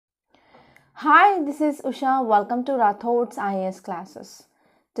Hi, this is Usha. Welcome to Rathod's IAS classes.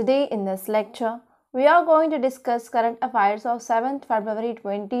 Today in this lecture, we are going to discuss current affairs of 7th February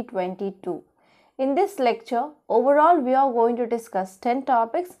 2022. In this lecture, overall we are going to discuss 10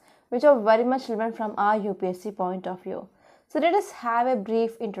 topics which are very much relevant from our UPSC point of view. So let us have a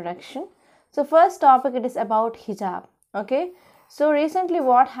brief introduction. So first topic, it is about hijab. Okay. So recently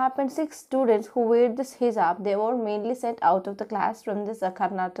what happened, 6 students who wear this hijab, they were mainly sent out of the class from this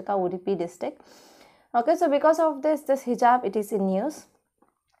Karnataka Udupi district. Okay, so because of this hijab, it is in news.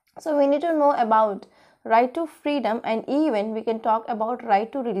 So we need to know about right to freedom, and even we can talk about right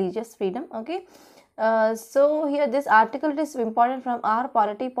to religious freedom. Okay, so here this article is important from our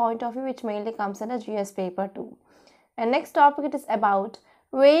polity point of view, which mainly comes in a GS paper 2. And next topic, it is about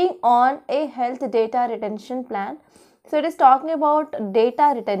weighing on a health data retention plan. So it is talking about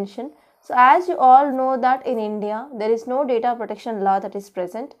data retention. So as you all know that in India, there is no data protection law that is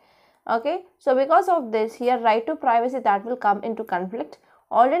present. Okay, so because of this, here right to privacy, that will come into conflict.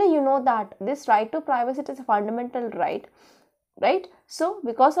 Already you know that this right to privacy is a fundamental right. So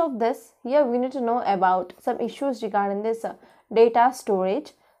because of this, here we need to know about some issues regarding this data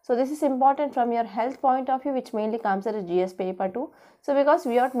storage. So this is important from your health point of view, which mainly comes at a GS paper 2. So because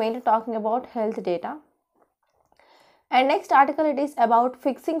we are mainly talking about health data. And next article, it is about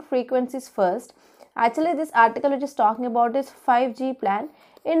fixing frequencies first. Actually, this article is talking about this 5G plan.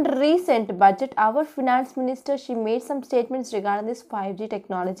 In recent budget, our finance minister, she made some statements regarding this 5G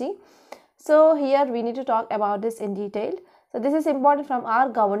technology. So here we need to talk about this in detail. So this is important from our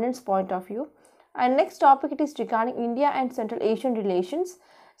governance point of view. And next topic, it is regarding India and Central Asian relations.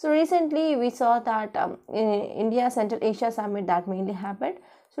 So recently we saw that in India Central Asia Summit that mainly happened.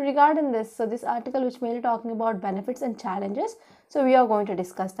 So regarding this, so this article which mainly talking about benefits and challenges, so we are going to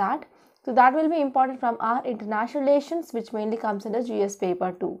discuss that. So that will be important from our international relations, which mainly comes in the GS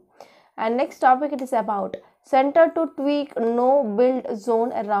paper 2. And next topic, it is about center to tweak no build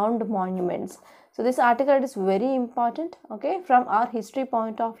zone around monuments. So this article is very important, okay, from our history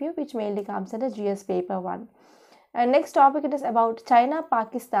point of view, which mainly comes in the GS paper 1. And next topic, it is about China,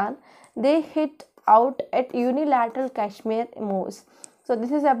 Pakistan. They hit out at unilateral Kashmir moves. So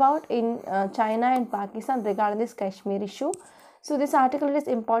this is about in China and Pakistan regarding this Kashmir issue. So this article is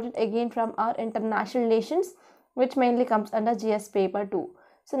important again from our international relations, which mainly comes under GS paper 2.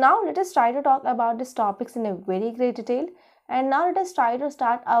 So now let us try to talk about these topics in a very great detail. And now let us try to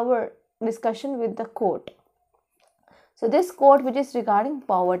start our discussion with the quote. So this quote, which is regarding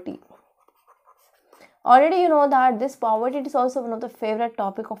poverty. Already you know that this poverty is also one of the favorite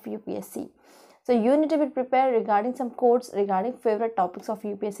topic of UPSC. So you need to be prepared regarding some quotes regarding favorite topics of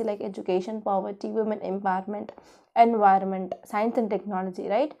UPSC like education, poverty, women empowerment, environment, science and technology,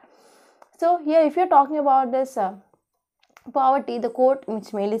 right? So here if you're talking about this poverty, the quote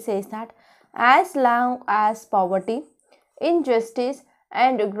which mainly says that as long as poverty, injustice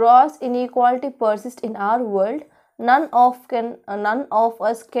and gross inequality persist in our world, none of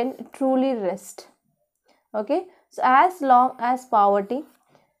us can truly rest. Okay, so as long as poverty,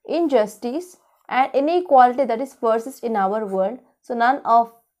 injustice and inequality that is persist in our world, so none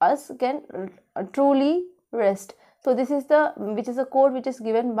of us can truly rest. So this is the which is a quote which is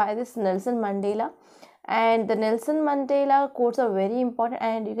given by this Nelson Mandela, and the Nelson Mandela quotes are very important,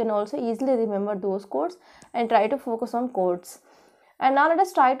 and you can also easily remember those quotes and try to focus on quotes. And now let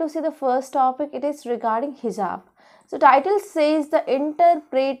us try to see the first topic. It is regarding hijab. So title says the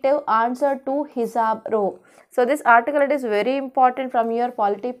interpretive answer to hijab robe. So this article, it is very important from your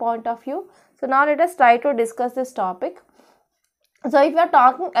polity point of view. So now let us try to discuss this topic. So if we are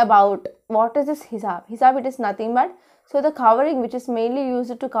talking about what is this hijab, it is nothing but so the covering which is mainly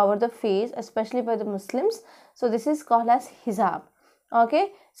used to cover the face, especially by the Muslims. So this is called as hijab.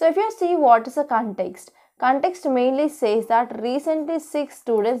 Okay. So if you see what is the context. Context mainly says that recently 6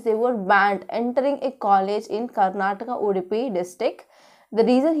 students, they were banned entering a college in Karnataka Udupi district. The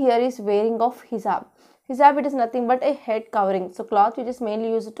reason here is wearing of hijab. Hijab, it is nothing but a head covering. So cloth which is mainly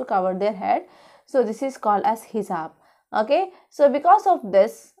used to cover their head. So this is called as hijab. Okay. So because of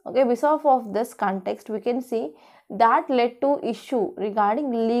this, context, we can see that led to issue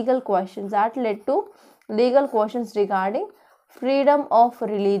regarding legal questions. That led to legal questions regarding freedom of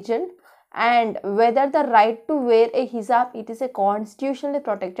religion, and whether the right to wear a hijab, it is a constitutionally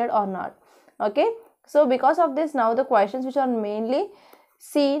protected or not. Okay, so because of this, now the questions which are mainly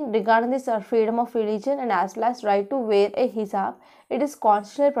seen regarding this freedom of religion and as well as right to wear a hijab, it is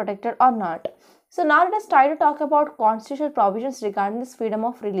constitutionally protected or not. So now let us try to talk about constitutional provisions regarding this freedom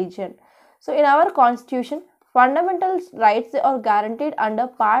of religion. So in our constitution, fundamental rights, they are guaranteed under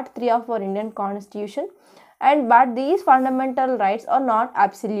part 3 of our Indian constitution, but these fundamental rights are not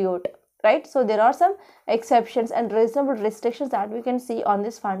absolute. right? So there are some exceptions and reasonable restrictions that we can see on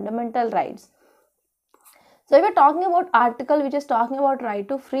these fundamental rights. So if we're talking about article which is talking about right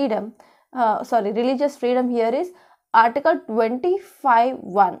to freedom, religious freedom, here is Article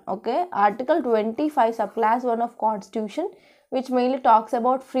 25(1), okay, Article 25 subclass 1 of Constitution, which mainly talks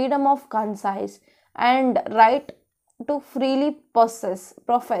about freedom of conscience and right to freely profess,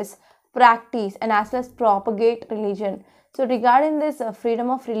 practice and as well as propagate religion. So regarding this freedom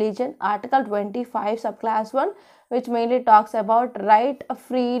of religion, Article 25 subclass 1, which mainly talks about right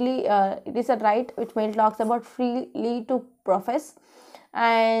freely, it is a right which mainly talks about freely to profess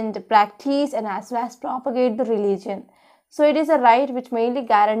and practice and as well as propagate the religion. So it is a right which mainly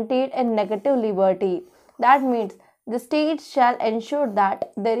guaranteed a negative liberty. That means the state shall ensure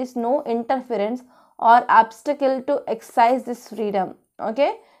that there is no interference or obstacle to exercise this freedom.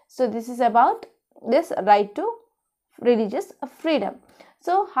 Okay, so this is about this right to religious freedom.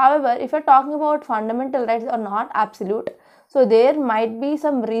 So however, if you're talking about fundamental rights are not absolute, so there might be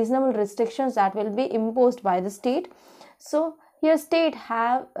some reasonable restrictions that will be imposed by the state. So here state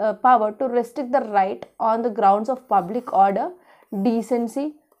have power to restrict the right on the grounds of public order,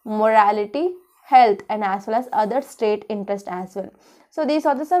 decency, morality, health and as well as other state interest as well. So these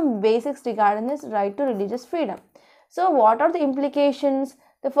are some basics regarding this right to religious freedom. So what are the implications?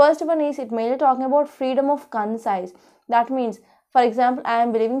 The first one is it mainly talking about freedom of conscience. That means, for example, I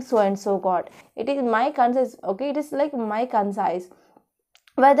am believing so and so God. It is my conscience, okay, it is like my conscience.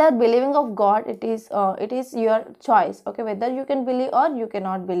 Whether believing of God, it is your choice, okay, whether you can believe or you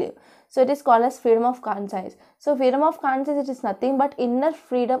cannot believe. So it is called as freedom of conscience. So freedom of conscience, it is nothing but inner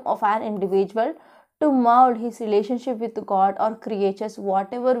freedom of an individual to mold his relationship with God or creatures,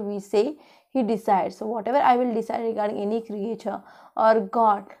 whatever we say he decides. So whatever I will decide regarding any creature or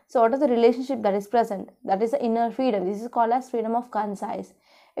God, so what is the relationship that is present, that is the inner freedom. This is called as freedom of conscience.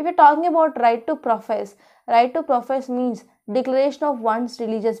 If you're talking about right to profess means declaration of one's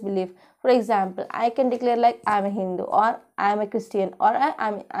religious belief. For example, I can declare like I am a Hindu or I am a Christian or I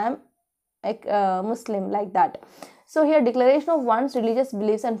am a Muslim, like that. So here declaration of one's religious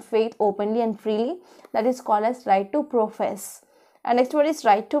beliefs and faith openly and freely, that is called as right to profess. And next one is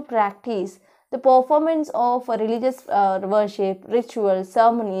right to practice. The performance of religious worship, rituals,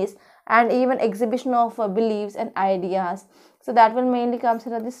 ceremonies and even exhibition of beliefs and ideas. So that will mainly comes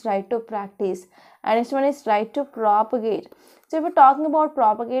under this right to practice. And next one is right to propagate. So if we're talking about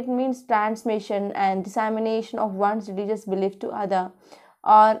propagate, means transmission and dissemination of one's religious belief to other,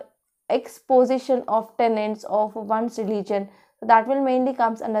 or exposition of tenets of one's religion. So that will mainly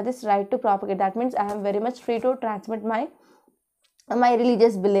comes under this right to propagate. That means I am very much free to transmit my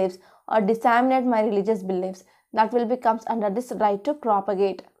religious beliefs or disseminate my religious beliefs. That will becomes under this right to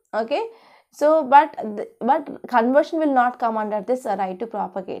propagate. Okay, so but conversion will not come under this right to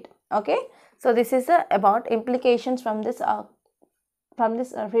propagate. Okay, so this is about implications from this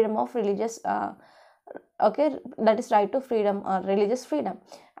freedom of religious okay, that is right to freedom or religious freedom.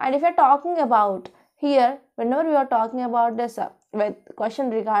 And if you're talking about here, whenever we are talking about this question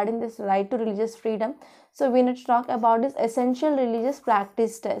regarding this right to religious freedom, so we need to talk about this essential religious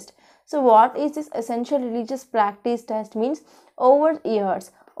practice test. So what is this essential religious practice test? Means over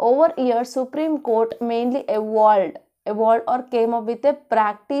years Supreme Court mainly evolved or came up with a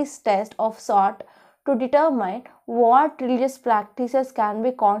practice test of sort to determine what religious practices can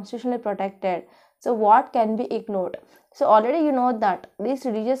be constitutionally protected, so what can be ignored. So already you know that this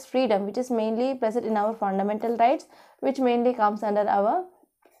religious freedom, which is mainly present in our fundamental rights, which mainly comes under our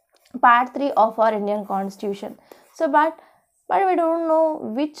part 3 of our Indian Constitution. So but we don't know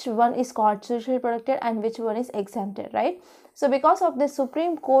which one is constitutionally protected and which one is exempted, right? So because of this,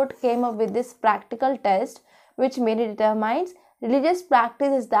 Supreme Court came up with this practical test which mainly determines religious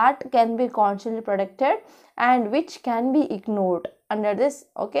practices that can be constitutionally protected and which can be ignored under this,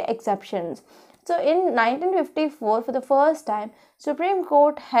 okay, exceptions. So in 1954, for the first time, Supreme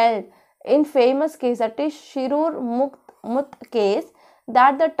Court held in famous case, that is Shirur Mukht case,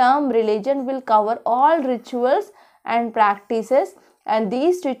 that the term religion will cover all rituals and practices, and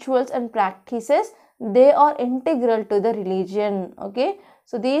these rituals and practices, they are integral to the religion. Okay,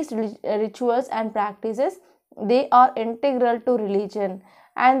 so these rituals and practices, they are integral to religion,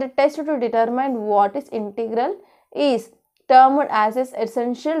 and the test to determine what is integral is termed as its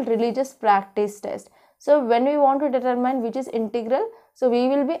essential religious practice test. So when we want to determine which is integral, so we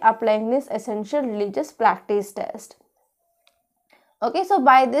will be applying this essential religious practice test. Okay, so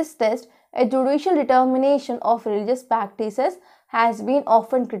by this test, a judicial determination of religious practices has been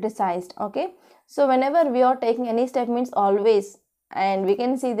often criticized. Okay, so whenever we are taking any step, means always, and we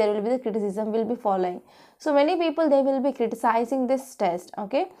can see there will be the criticism will be following. So many people, they will be criticizing this test.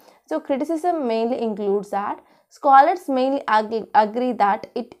 Okay, so criticism mainly includes that scholars mainly agree that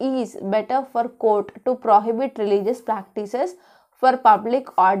it is better for court to prohibit religious practices for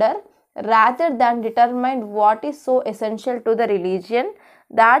public order rather than determine what is so essential to the religion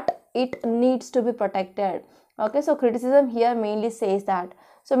that it needs to be protected. Okay, so criticism here mainly says that.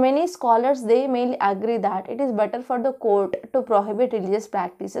 So many scholars, they mainly agree that it is better for the court to prohibit religious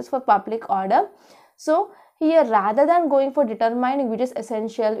practices for public order. So here, rather than going for determining which is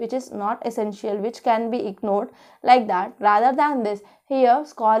essential, which is not essential, which can be ignored, like that, rather than this, here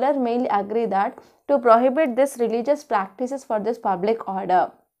scholars mainly agree that to prohibit this religious practices for this public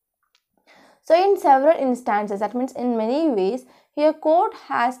order. So in several instances, that means in many ways, here court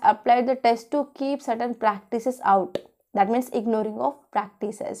has applied the test to keep certain practices out. That means ignoring of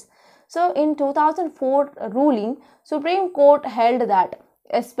practices. So in 2004 ruling, Supreme Court held that,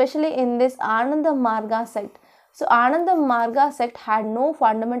 especially in this Ananda Marga sect. So Ananda Marga sect had no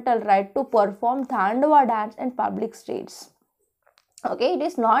fundamental right to perform Thandava dance in public streets. Okay, it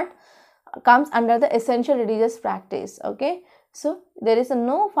is not comes under the essential religious practice. Okay, so there is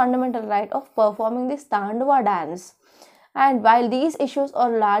no fundamental right of performing this Thandava dance. And while these issues are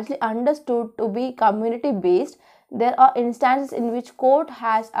largely understood to be community based, there are instances in which court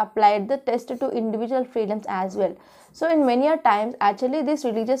has applied the test to individual freedoms as well. So in many a times, actually this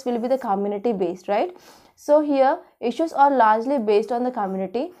religious will be the community based, right? So here issues are largely based on the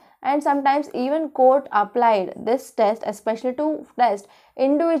community, and sometimes even court applied this test especially to test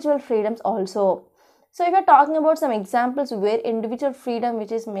individual freedoms also. So if you're talking about some examples where individual freedom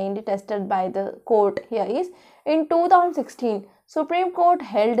which is mainly tested by the court here is, in 2016, Supreme Court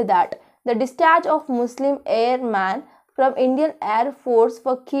held that the discharge of Muslim airman from Indian Air Force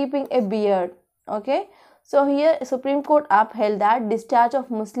for keeping a beard. Okay, so here Supreme Court upheld that discharge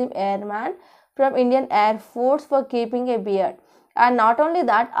of Muslim airman from Indian Air Force for keeping a beard. And not only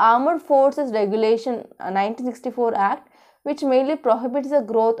that, Armed Forces Regulation 1964 Act, which mainly prohibits the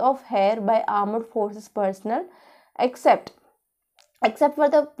growth of hair by armed forces personnel, except for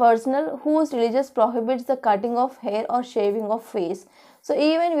the personnel whose religious prohibits the cutting of hair or shaving of face. So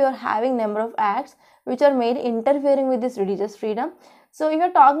even we are having number of acts which are made interfering with this religious freedom. So if you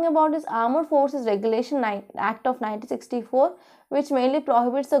are talking about this Armed Forces Regulation Act of 1964, which mainly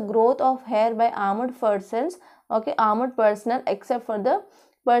prohibits the growth of hair by armed persons, okay, armed personnel, except for the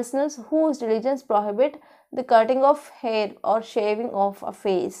persons whose religions prohibit the cutting of hair or shaving of a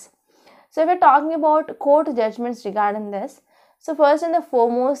face. So if we are talking about court judgments regarding this, so first and the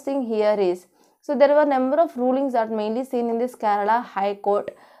foremost thing here is, so there were a number of rulings that mainly seen in this Kerala High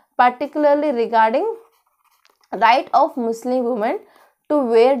Court, particularly regarding right of Muslim women to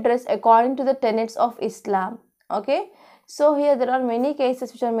wear dress according to the tenets of Islam. Okay, so here there are many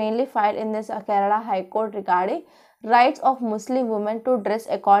cases which are mainly filed in this Kerala High Court regarding rights of Muslim women to dress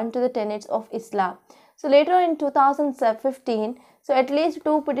according to the tenets of Islam. So later on in 2015, so at least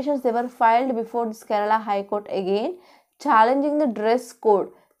 2 petitions they were filed before this Kerala High Court again, challenging the dress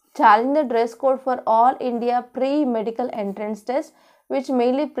code for all India pre-medical entrance test, which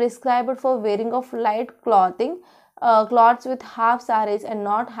mainly prescribed for wearing of light cloths with half sarees and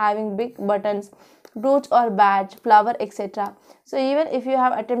not having big buttons, brooch or badge, flower, etc. So even if you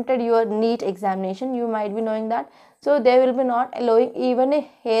have attempted your NEET examination, you might be knowing that. So they will be not allowing even a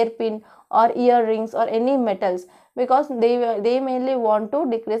hairpin or earrings or any metals, because they mainly want to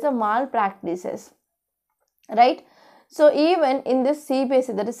decrease the malpractices, right? So even in this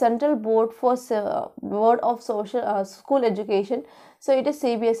CBSE, that is Central Board of School Education. So it is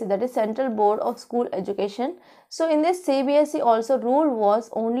CBSE, that is Central Board of School Education. So in this CBSE also, rule was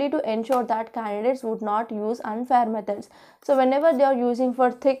only to ensure that candidates would not use unfair methods. So whenever they are using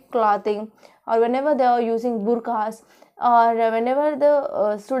for thick clothing, or whenever they are using burqas, or whenever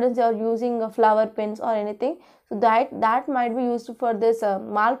the students are using flower pins or anything, so that might be used for this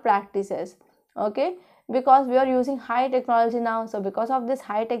malpractices. Okay, because we are using high technology now, so because of this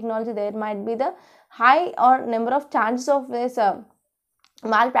high technology, there might be the high or number of chances of this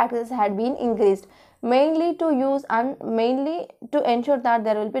malpractices had been increased, mainly to ensure that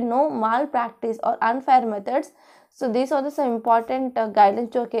there will be no malpractice or unfair methods. So these are the some important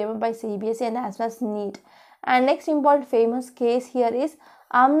guidelines that came up by CBSE and as well as NEET. And next important famous case here is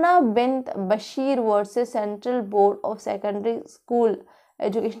Amna bint Bashir versus Central Board of Secondary School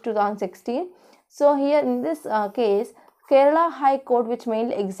Education 2016. So here in this case, Kerala High Court, which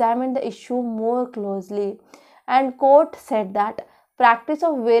mainly examined the issue more closely, and court said that practice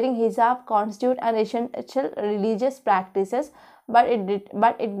of wearing hijab constitute an essential religious practices but it did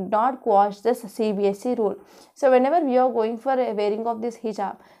not quash this CBSE rule. So whenever we are going for a wearing of this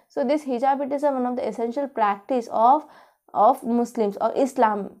hijab, so this hijab, it is one of the essential practice of Muslims or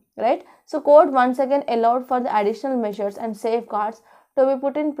Islam, right? So court once again allowed for the additional measures and safeguards to be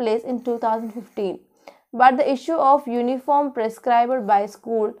put in place in 2015. But the issue of uniform prescribed by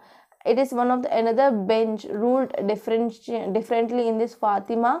school, it is one of the another bench ruled differently in this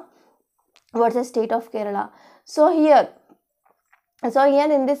Fatima versus state of Kerala. So here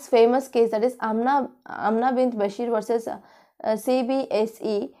in this famous case, that is Amna bint Bashir versus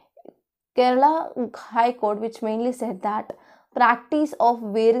CBSE, Kerala High Court, which mainly said that practice of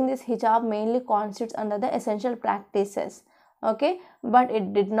wearing this hijab mainly constitutes under the essential practices, okay, but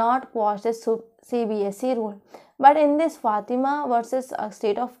it did not quash the CBSE rule. But in this Fatima versus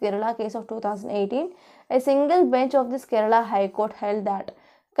state of Kerala case of 2018, a single bench of this Kerala High Court held that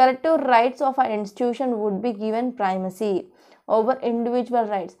collective rights of an institution would be given primacy over individual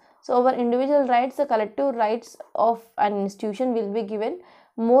rights. So over individual rights, the collective rights of an institution will be given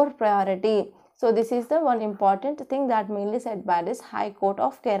more priority. So this is the one important thing that mainly said by this High Court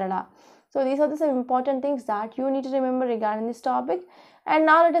of Kerala. So these are the some important things that you need to remember regarding this topic. And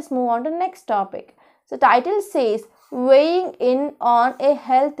now let us move on to next topic. So title says weighing in on a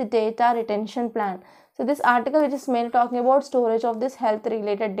health data retention plan. So this article, which is mainly talking about storage of this health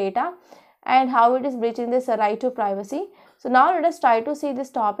related data and how it is breaching this right to privacy. So now let us try to see this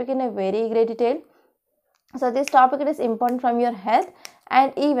topic in a very great detail. So this topic, it is important from your health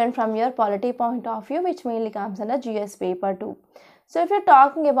and even from your polity point of view, which mainly comes under GS paper 2. So if you're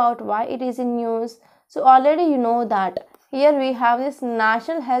talking about why it is in news, so already you know that here we have this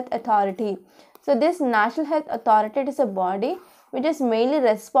National Health Authority. So this National Health Authority, it is a body which is mainly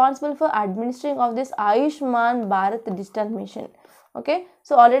responsible for administering of this Ayushman Bharat digital mission. Okay,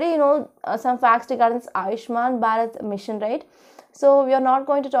 so already you know some facts regarding this Ayushman Bharat mission, right? So we are not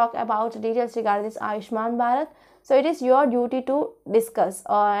going to talk about details regarding this Ayushman Bharat. So it is your duty to discuss,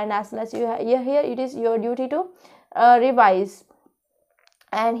 and as well as you here it is your duty to revise,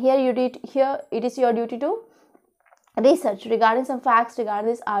 and here it is your duty to research regarding some facts regarding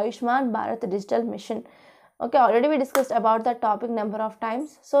this Ayushman Bharat digital mission. Okay, already we discussed about that topic number of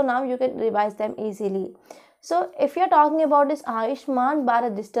times, so now you can revise them easily. So if you are talking about this Ayushman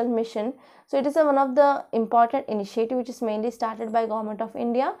Bharat digital mission, so it is one of the important initiative which is mainly started by Government of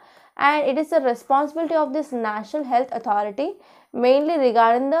India, and it is the responsibility of this National Health Authority mainly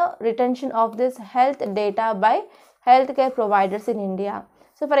regarding the retention of this health data by healthcare providers in India.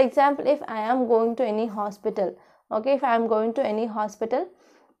 So for example, if I am going to any hospital, okay, if I am going to any hospital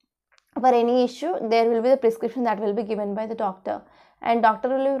for any issue, there will be the prescription that will be given by the doctor, and doctor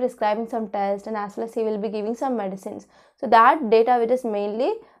will be prescribing some tests, and as well as he will be giving some medicines. So that data which is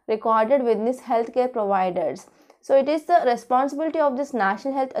mainly recorded with these healthcare providers. So it is the responsibility of this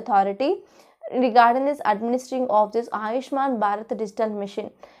National Health Authority regarding this administering of this Ayushman Bharat digital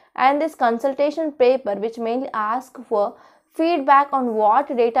mission, and this consultation paper which mainly asks for feedback on what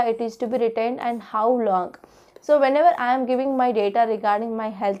data it is to be retained and how long. So whenever I am giving my data regarding my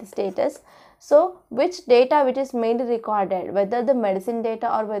health status, so which data which is mainly recorded, whether the medicine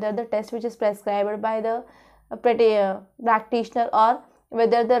data or whether the test which is prescribed by the practitioner, or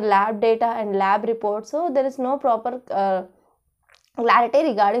whether the lab data and lab reports. So there is no proper clarity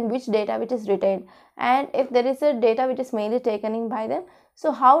regarding which data which is retained, and if there is a data which is mainly taken in by them,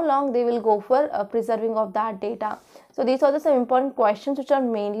 so how long they will go for preserving of that data. So these are the some important questions which are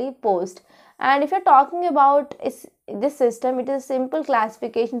mainly posed. And if you're talking about this system, it is a simple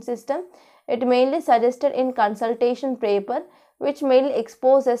classification system. It mainly suggested in consultation paper, which mainly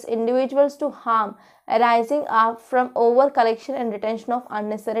exposes individuals to harm arising from over collection and retention of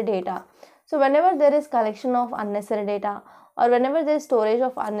unnecessary data. So whenever there is collection of unnecessary data, or whenever there is storage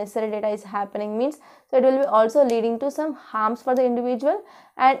of unnecessary data is happening, means so it will be also leading to some harms for the individual,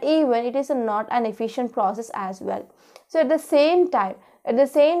 and even it is not an efficient process as well. So at the same time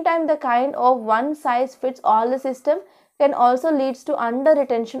the kind of one size fits all the system can also leads to under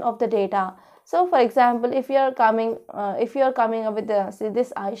retention of the data. So for example, if you are coming up with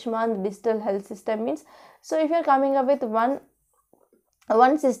this Ayushman digital health system, means so if you are coming up with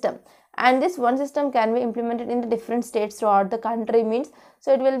one system, and this one system can be implemented in the different states throughout the country, means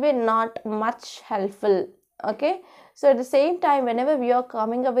so it will be not much helpful. Okay, so at the same time, whenever we are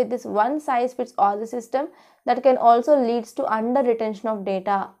coming up with this one size fits all the system, that can also leads to under retention of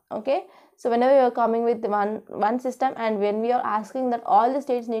data. Okay, so whenever you are coming with one system, and when we are asking that all the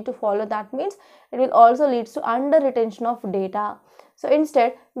states need to follow, that means it will also leads to under retention of data. So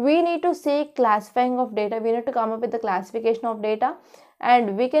instead, we need to seek classifying of data. We need to come up with the classification of data,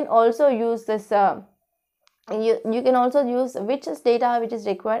 and we can also use this you can also use which is data which is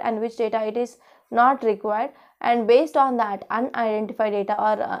required and which data it is not required, and based on that unidentified data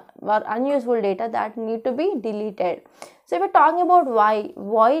or unuseful data that need to be deleted. So if we're talking about why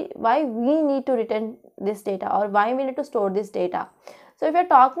we need to retain this data or why we need to store this data. So if you're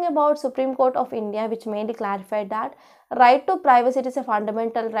talking about Supreme Court of India, which mainly clarified that right to privacy is a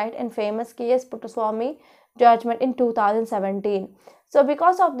fundamental right in famous K.S. Puttaswamy judgment in 2017. So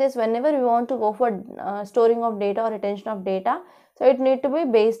because of this, whenever we want to go for storing of data or retention of data, so it need to be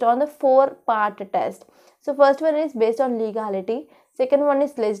based on the 4-part test. So first one is based on legality, second one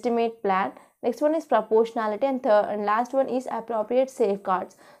is legitimate plan, next one is proportionality, and third and last one is appropriate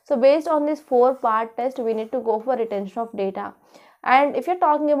safeguards. So based on this 4-part test, we need to go for retention of data. And if you're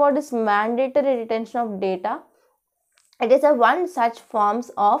talking about this mandatory retention of data, it is a one such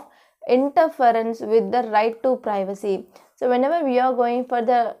forms of interference with the right to privacy. So whenever we are going for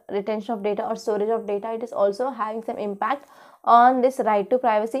the retention of data or storage of data, it is also having some impact on this right to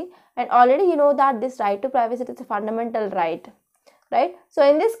privacy. And already you know that this right to privacy is a fundamental right. So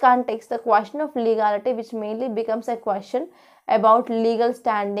in this context, the question of legality, which mainly becomes a question about legal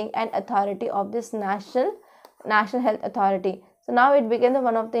standing and authority of this national health authority. So now it became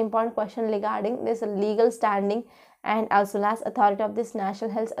one of the important questions regarding this legal standing and as well as authority of this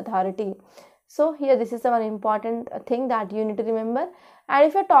national health authority. So here this is the one important thing that you need to remember. And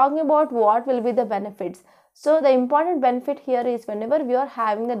if you're talking about what will be the benefits, so the important benefit here is whenever we are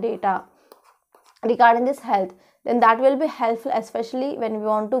having the data regarding this health, then that will be helpful, especially when we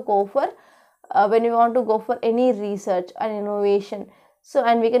want to go for any research and innovation. So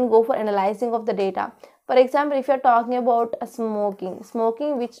and we can go for analyzing of the data. For example, if you're talking about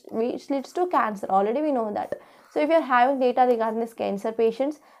smoking which leads to cancer, already we know that. So if you're having data regarding this cancer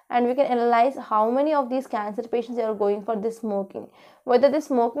patients, and we can analyze how many of these cancer patients are going for this smoking, whether this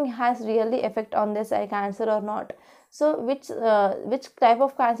smoking has really effect on this cancer or not. So which type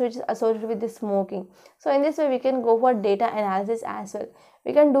of cancer which is associated with this smoking. So in this way we can go for data analysis as well.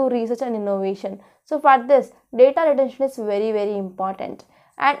 We can do research and innovation. So for this, data retention is very, very important.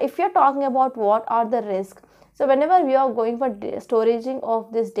 And if you're talking about what are the risks, so whenever we are going for storaging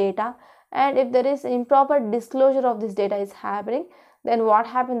of this data, and if there is improper disclosure of this data is happening, then what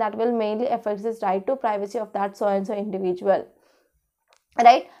happens, that will mainly affect this right to privacy of that so and so individual,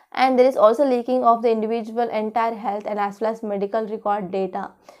 right? And there is also leaking of the individual entire health and as well as medical record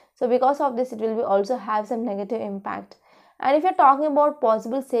data. So because of this, it will be also have some negative impact. And if you're talking about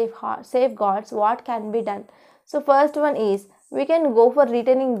possible safeguards, what can be done? So first one is we can go for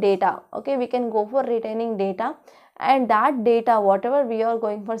retaining data. Okay, we can go for retaining data, and that data, whatever we are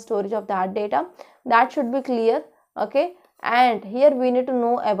going for storage of that data, that should be clear. Okay, and here we need to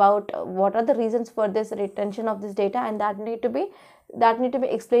know about what are the reasons for this retention of this data, and that need to be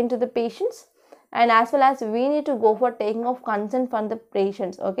explained to the patients, and as well as we need to go for taking of consent from the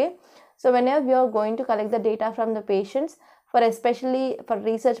patients. Okay, so whenever we are going to collect the data from the patients for especially for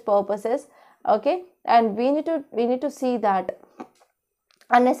research purposes, okay, and we need to see that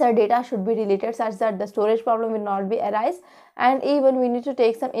unnecessary data should be deleted such that the storage problem will not be arise, and even we need to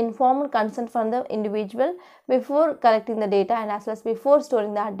take some informed consent from the individual before collecting the data and as well as before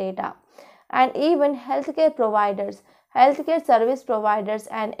storing that data. And even healthcare providers, healthcare service providers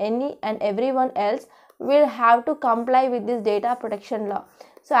and everyone else will have to comply with this data protection law.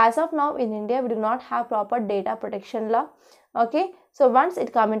 So as of now in India, we do not have proper data protection law. Okay, so once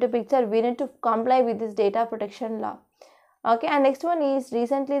it come into picture, we need to comply with this data protection law. Okay, and next one is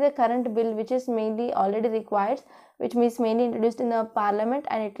recently the current bill, which is mainly already required, which means mainly introduced in the parliament,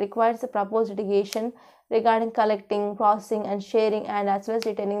 and it requires a proposed litigation regarding collecting, processing and sharing and as well as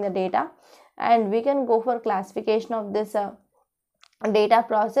retaining the data. And we can go for classification of this data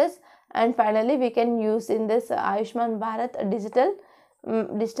process, and finally we can use in this Ayushman Bharat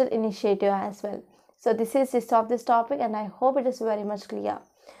digital initiative as well. So this is gist of this topic, and I hope it is very much clear.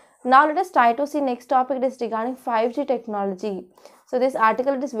 Now let us try to see next topic. It is regarding 5G technology. So this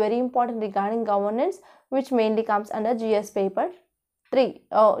article, it is very important regarding governance, which mainly comes under GS paper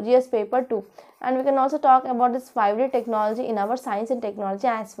 2, and we can also talk about this 5G technology in our science and technology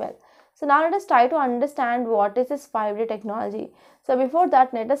as well. So now let us try to understand what is this 5G technology. So before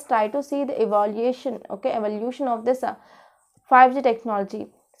that, let us try to see the evolution of this 5G technology.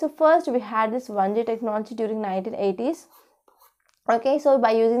 So first we had this 1G technology during 1980s. Okay, so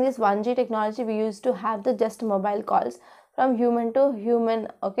by using this 1G technology, we used to have the just mobile calls from human to human,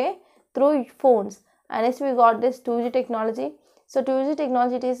 okay, through phones. And next we got this 2G technology. So 2G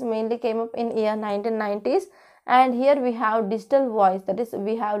technology, it is mainly came up in year 1990s, and here we have digital voice, that is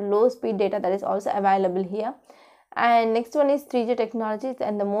we have low speed data that is also available here. And next one is 3G technology,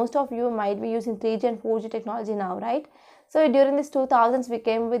 and the most of you might be using 3G and 4G technology now, right? So during this 2000s we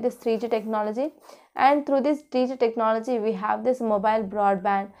came with this 3G technology, and through this 3G technology we have this mobile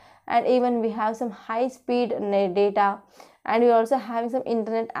broadband, and even we have some high speed data, and we're also having some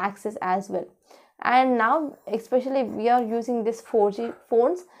internet access as well. And now especially we are using this 4G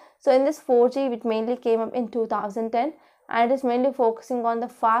phones. So in this 4G, it mainly came up in 2010, and it is mainly focusing on the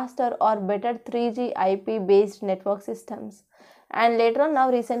faster or better 3G IP based network systems. And later on,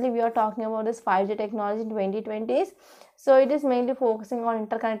 now recently we are talking about this 5G technology in 2020s. So it is mainly focusing on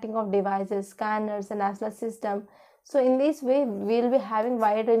interconnecting of devices, scanners, and as well as system. So in this way, we will be having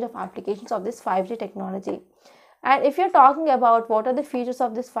wide range of applications of this 5G technology. And if you're talking about what are the features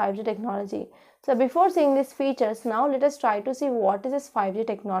of this 5G technology, so before seeing these features, now let us try to see what is this 5G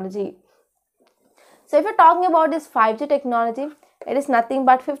technology. So if you're talking about this 5G technology, it is nothing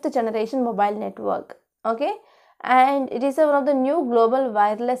but 5th generation mobile network, okay? And it is one of the new global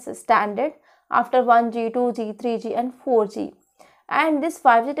wireless standard after 1G, 2G, 3G and 4G. And this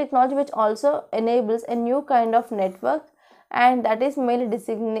 5G technology which also enables a new kind of network, and that is mainly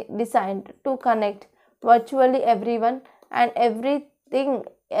designed to connect virtually everyone and everything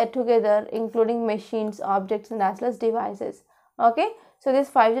together, including machines, objects and as well as devices, okay? So this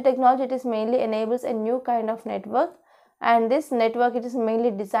 5G technology, it is mainly enables a new kind of network, and this network, it is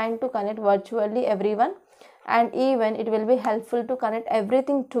mainly designed to connect virtually everyone, and even it will be helpful to connect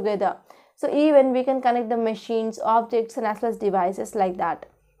everything together. So even we can connect the machines, objects and as well as devices like that.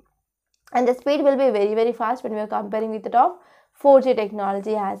 And the speed will be very, very fast when we are comparing with the of 4G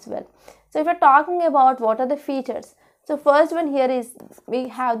technology as well. So if you're talking about what are the features, so first one here is we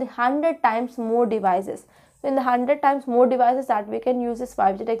have the 100 times more devices. So in the 100 times more devices that we can use this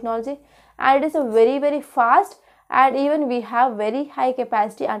 5G technology, and it is a very, very fast, and even we have very high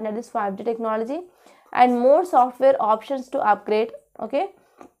capacity under this 5G technology, and more software options to upgrade, okay?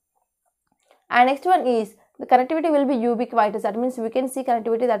 And next one is the connectivity will be ubiquitous. That means we can see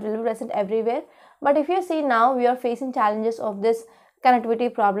connectivity that will be present everywhere. But if you see now, we are facing challenges of this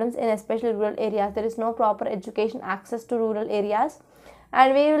connectivity problems in especially rural areas. There is no proper education access to rural areas,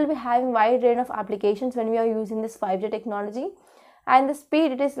 and we will be having wide range of applications when we are using this 5G technology. And the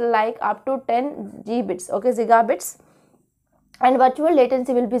speed, it is like up to 10 Gbits, okay, gigabits, and virtual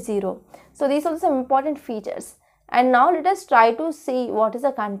latency will be 0. So these are some important features. And now let us try to see what is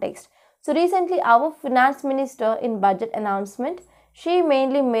the context. So recently our finance minister in budget announcement, she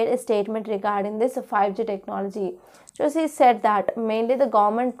mainly made a statement regarding this 5G technology. So she said that mainly the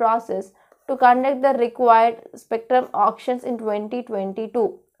government process to conduct the required spectrum auctions in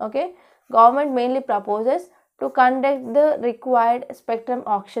 2022, okay? Government mainly proposes to conduct the required spectrum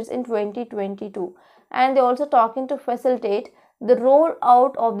auctions in 2022, and they also talking to facilitate the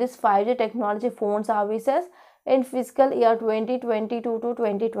rollout of this 5G technology phone services in fiscal year 2022 to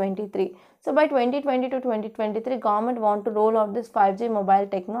 2023. So by 2020 to 2023, government want to roll out this 5G mobile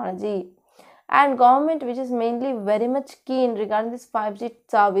technology, and government which is mainly very much keen regarding this 5G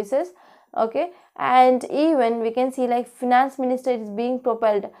services, okay? And even we can see like finance minister is being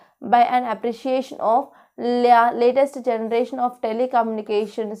propelled by an appreciation of latest generation of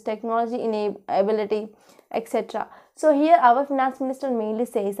telecommunications technology ability, etc. So here our finance minister mainly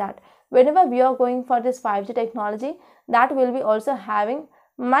says that whenever we are going for this 5G technology, that will be also having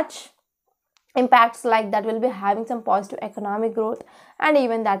much impacts, like that will be having some positive economic growth, and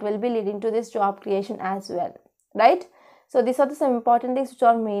even that will be leading to this job creation as well, right? So these are some important things which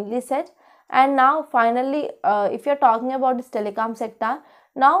are mainly said. And now finally, if you're talking about this telecom sector,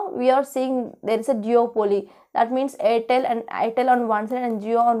 now we are seeing there is a duopoly. That means Airtel on one side and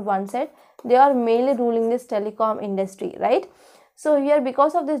Jio on one side, they are mainly ruling this telecom industry, right? So here,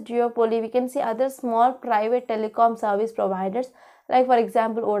 because of this duopoly, we can see other small private telecom service providers, like for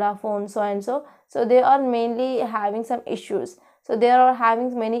example Vodafone, so and so. So they are mainly having some issues. So they are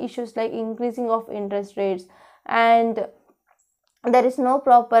having many issues like increasing of interest rates, and there is no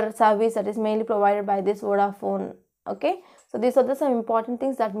proper service that is mainly provided by this Vodafone, okay? So these are some important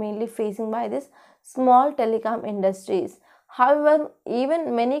things that mainly facing by this small telecom industries. However,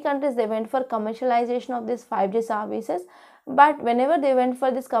 even many countries, they went for commercialization of this 5G services, but whenever they went for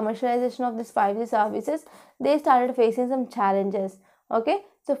this commercialization of this 5G services, they started facing some challenges, okay?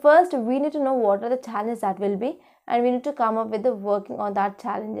 So first we need to know what are the challenges that will be, and we need to come up with the working on that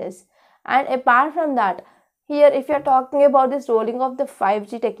challenges. And apart from that, here if you are talking about this rolling of the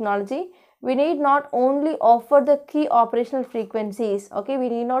 5G technology, we need not only offer the key operational frequencies, okay? We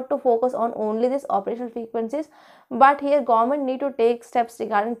need not to focus on only this operational frequencies, but here government need to take steps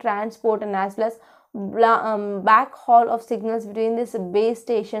regarding transport and as well as backhaul of signals between these base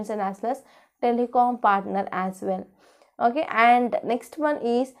stations and as well as telecom partner as well. Okay, and next one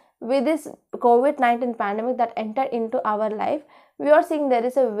is, with this COVID-19 pandemic that entered into our life, we are seeing there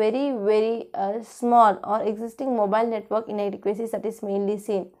is a very small or existing mobile network inadequacies that is mainly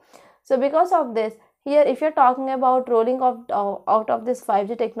seen. So because of this, here if you're talking about rolling out of this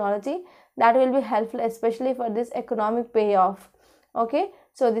 5G technology, that will be helpful especially for this economic payoff. Okay,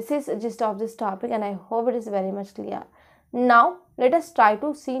 so this is gist of this topic and I hope it is very much clear. Now let us try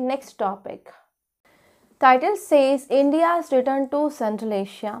to see next topic. Title says India's return to Central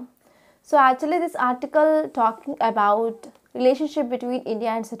Asia. So actually this article talking about relationship between India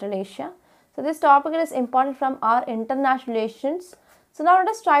and Central Asia. So this topic is important from our international relations. So now let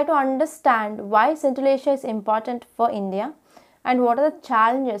us try to understand why Central Asia is important for India and what are the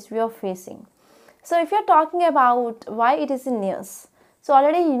challenges we are facing. So if you are talking about why it is in news, so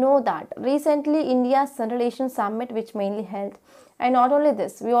already you know that recently India's Central Asian Summit which mainly held, and not only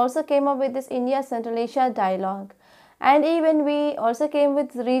this, we also came up with this India Central Asia dialogue, and even we also came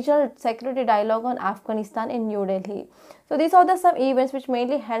with regional security dialogue on Afghanistan in New Delhi. So these are the some events which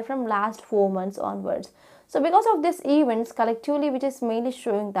mainly held from last 4 months onwards. So because of these events collectively, which is mainly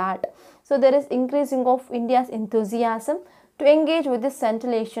showing that, so there is increasing of India's enthusiasm to engage with the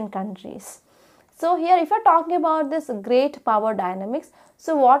Central Asian countries. So here if you are talking about this great power dynamics,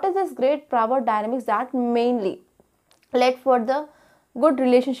 so what is this great power dynamics that mainly led for the good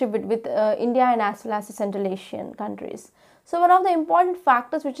relationship with India and as well as the Central Asian countries. So one of the important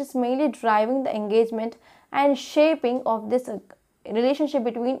factors which is mainly driving the engagement and shaping of this relationship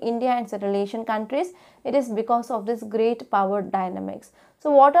between India and Central Asian countries, it is because of this great power dynamics. So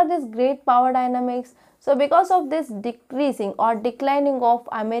what are these great power dynamics? So because of this decreasing or declining of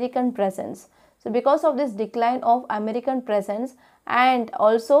American presence. So because of this decline of American presence, and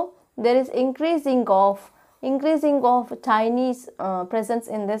also there is increasing of Chinese presence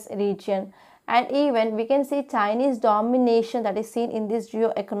in this region, and even we can see Chinese domination that is seen in this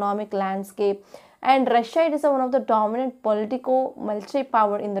geo-economic landscape, and Russia, it is one of the dominant political military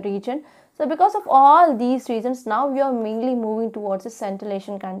power in the region. So because of all these reasons, now we are mainly moving towards the Central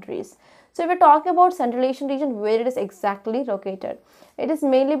Asian countries. So if we talk about Central Asian region, where it is exactly located, it is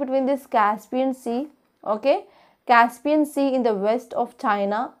mainly between this Caspian Sea, okay, Caspian Sea in the west of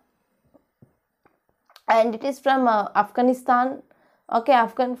China, and it is from Afghanistan, okay,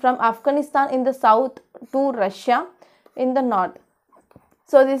 from Afghanistan in the south to Russia in the north.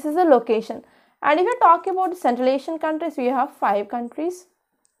 So this is the location. And if you talk about Central Asian countries, we have 5 countries.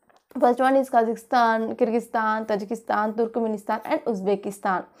 First one is Kazakhstan, Kyrgyzstan, Tajikistan, Turkmenistan and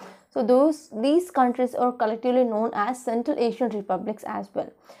Uzbekistan. So these countries are collectively known as Central Asian republics as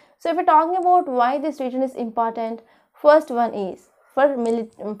well. So if we're talking about why this region is important, first one is for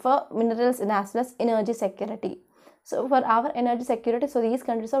minerals and as well as energy security. So for our energy security, so these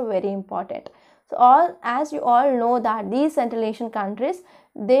countries are very important. So as you all know that these Central Asian countries,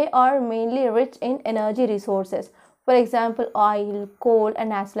 they are mainly rich in energy resources. For example, oil, coal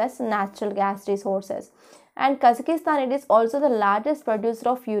and as well as natural gas resources. And Kazakhstan, it is also the largest producer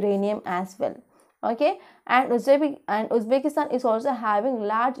of uranium as well. Okay, and Uzbekistan is also having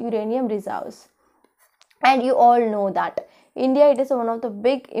large uranium reserves. And you all know that India, it is one of the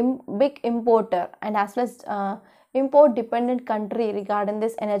big importer and as well as import dependent country regarding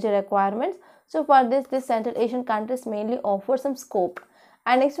this energy requirements. So for this Central Asian countries mainly offer some scope.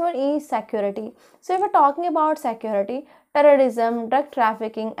 And next one is security. So if we're talking about security, terrorism, drug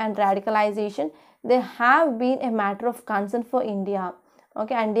trafficking and radicalization, they have been a matter of concern for India.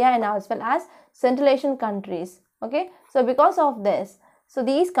 Okay, India and as well as Central Asian countries. Okay, so because of this, so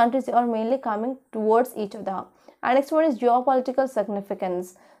these countries are mainly coming towards each other. And next one is geopolitical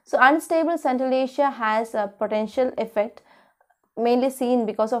significance. So unstable Central Asia has a potential effect mainly seen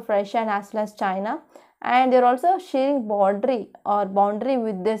because of Russia and as well as China, and they're also sharing boundary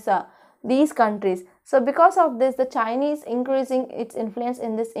with these countries. So because of this, the Chinese increasing its influence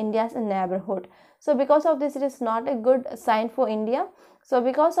in this India's neighborhood. So because of this, it is not a good sign for India. So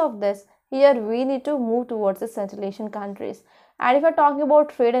because of this, here we need to move towards the Central Asian countries. And if you're talking about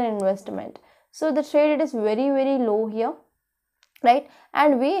trade and investment, so the trade, it is very low here, right?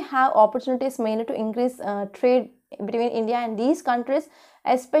 And we have opportunities mainly to increase trade between India and these countries,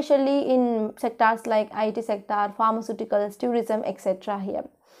 especially in sectors like IT sector, pharmaceuticals, tourism, etc. here.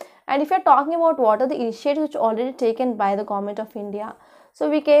 And if you're talking about what are the initiatives which are already taken by the government of India, so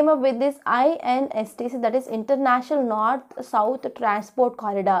we came up with this INSTC, that is International North-South Transport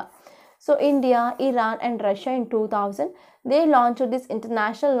Corridor. So India, Iran and Russia in 2000, they launched this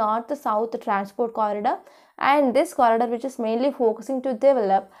International North-South Transport Corridor, and this corridor which is mainly focusing to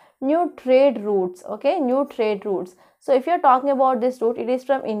develop new trade routes. Okay, new trade routes. So if you're talking about this route, it is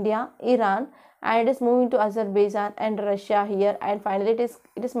from India, Iran, and it is moving to Azerbaijan and Russia here, and finally it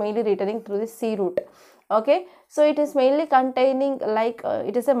is mainly returning through the sea route. Okay, so it is mainly containing like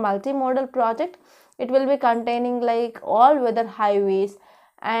it is a multimodal project. It will be containing like all weather highways,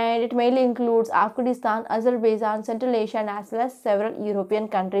 and it mainly includes Afghanistan, Azerbaijan, Central Asia, and as well as several European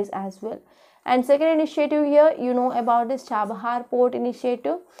countries as well. And second initiative here, you know about this Chabahar Port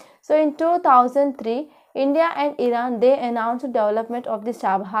Initiative. So in 2003, India and Iran, they announced the development of this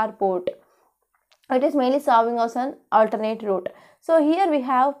Chabahar Port. It is mainly serving as an alternate route. So here we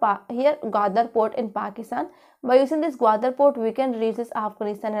have here Gwadar Port in Pakistan. By using this Gwadar Port, we can reach this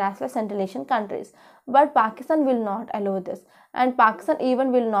Afghanistan and as well as Central Asian countries. But Pakistan will not allow this, and Pakistan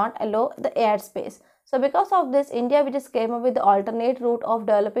even will not allow the airspace. So because of this, India we just came up with the alternate route of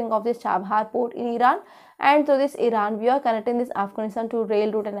developing of this Chabahar Port in Iran, and through this Iran we are connecting this Afghanistan to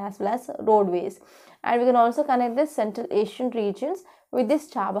rail route and as well as roadways. And we can also connect this Central Asian regions with this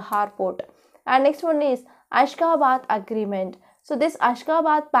Chabahar Port. And next one is Ashgabat Agreement. So this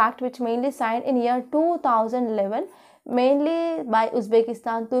Ashgabat Pact, which mainly signed in year 2011, mainly by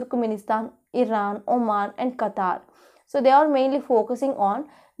Uzbekistan, Turkmenistan, Iran, Oman and Qatar. So they are mainly focusing on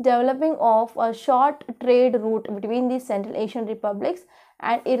developing of a short trade route between the Central Asian republics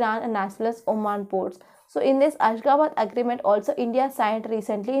and Iran and as well as Oman ports. So in this Ashgabat Agreement also India signed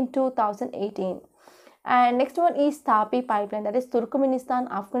recently in 2018. And next one is Tapi pipeline, that is Turkmenistan,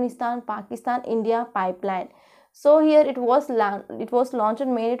 Afghanistan, Pakistan, India pipeline. So here it was launched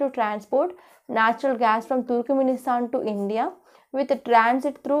mainly to transport natural gas from Turkmenistan to India with a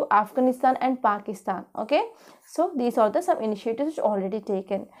transit through Afghanistan and Pakistan. Okay, so these are the some initiatives which already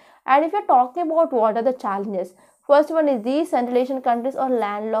taken. And if you're talking about what are the challenges, first one is these Central Asian countries are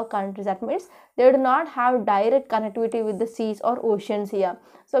landlocked countries. That means they do not have direct connectivity with the seas or oceans here.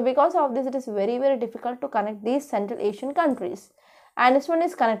 So because of this, it is very difficult to connect these Central Asian countries. And this one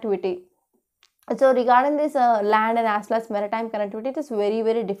is connectivity. So regarding this land and as well as maritime connectivity, it is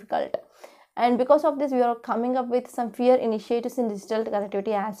very difficult. And because of this, we are coming up with some fear initiatives in digital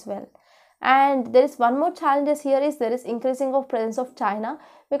connectivity as well. And there is one more challenge here is there is increasing of presence of China,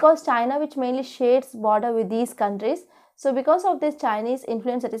 because China which mainly shares border with these countries. So because of this Chinese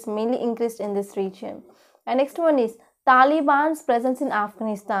influence that is mainly increased in this region. And next one is Taliban's presence in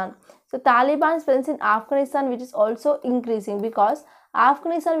Afghanistan. So Taliban's presence in Afghanistan which is also increasing because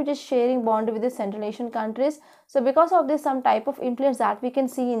Afghanistan which is sharing boundary with the Central Asian countries. So because of this some type of influence that we can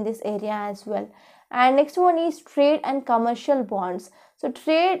see in this area as well. And next one is trade and commercial bonds. So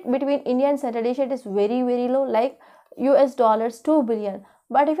trade between India and Central Asia is very low, like US dollars 2 billion.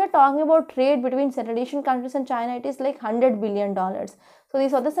 But if you're talking about trade between Central Asian countries and China, it is like $100 billion. So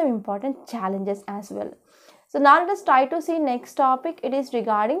these are the some important challenges as well. So now let us try to see next topic. It is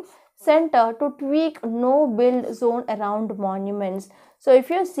regarding center to tweak no build zone around monuments. So if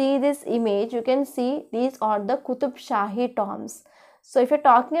you see this image, you can see these are the Qutub Shahi tombs. So if you're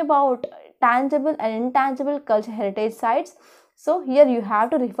talking about tangible and intangible cultural heritage sites, so here you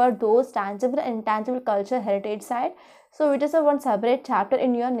have to refer those tangible and intangible cultural heritage site. So it is a one separate chapter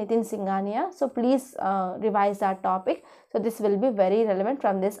in your Nitin Singhania. So please revise that topic. So this will be very relevant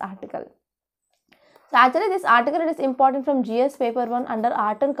from this article. So actually this article is important from GS paper 1 under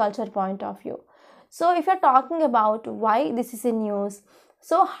art and culture point of view. So if you're talking about why this is in news,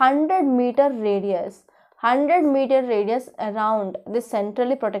 so 100-meter radius around this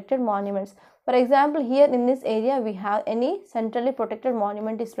centrally protected monuments. For example, here in this area we have any centrally protected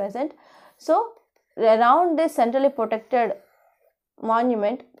monument is present. So around this centrally protected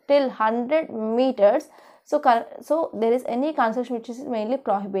monument till 100 meters, so there is any construction which is mainly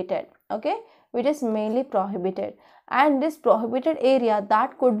prohibited. Okay, which is mainly prohibited, and this prohibited area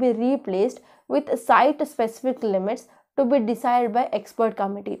that could be replaced with site specific limits to be decided by expert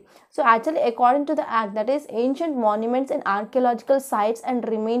committee. So actually according to the act, that is Ancient Monuments and Archaeological Sites and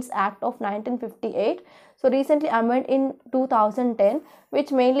Remains Act of 1958, so recently amended in 2010,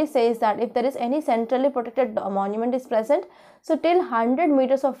 which mainly says that if there is any centrally protected monument is present, so till 100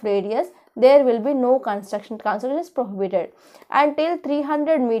 meters of radius there will be no construction is prohibited, and till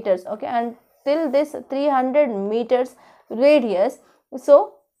 300 meters, okay, and till this 300 meters radius,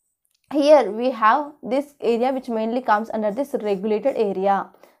 so here we have this area which mainly comes under this regulated area.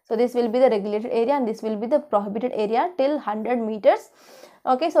 So this will be the regulated area and this will be the prohibited area till 100 meters.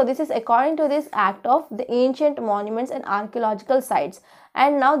 Okay, so this is according to this act of the Ancient Monuments and Archaeological Sites.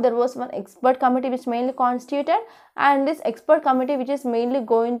 And now there was one expert committee which mainly constituted, and this expert committee which is mainly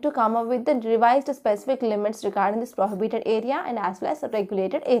going to come up with the revised specific limits regarding this prohibited area and as well as the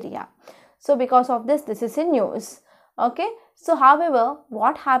regulated area. So because of this is in news. Okay, so however,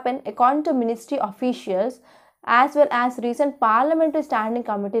 what happened, according to ministry officials as well as recent parliamentary standing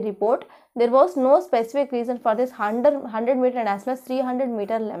committee report, there was no specific reason for this 100 meter and as well as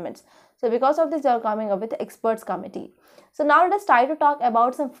 300-meter limits. So because of this, they are coming up with the experts committee. So now let us try to talk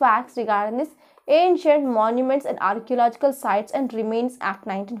about some facts regarding this Ancient Monuments and Archaeological Sites and Remains Act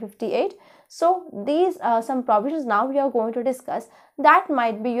 1958. So these are some provisions now we are going to discuss that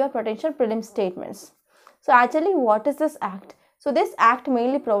might be your potential prelim statements. So actually, what is this act? So this act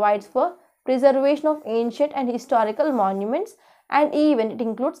mainly provides for preservation of ancient and historical monuments, and even it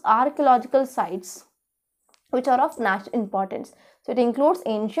includes archaeological sites which are of national importance. So it includes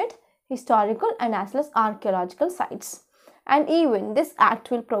ancient, historical and as well as archaeological sites. And even this act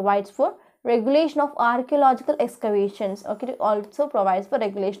will provide for regulation of archaeological excavations. Okay, it also provides for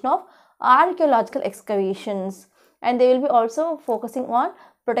regulation of archaeological excavations, and they will be also focusing on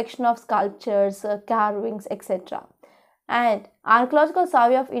protection of sculptures, carvings, etc. And Archaeological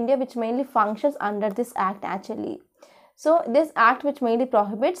Survey of India, which mainly functions under this act actually. So this act which mainly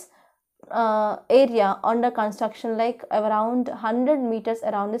prohibits area under construction like around 100 meters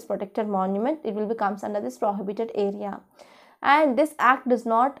around this protected monument, it will comes under this prohibited area. And this act does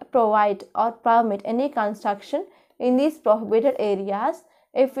not provide or permit any construction in these prohibited areas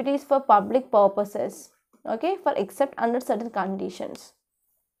if it is for public purposes, okay, for except under certain conditions.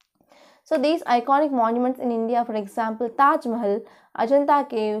 So these iconic monuments in India, for example, Taj Mahal, Ajanta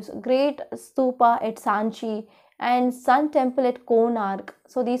Caves, Great Stupa at Sanchi, and Sun Temple at Konark.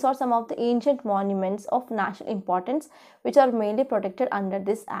 So these are some of the ancient monuments of national importance which are mainly protected under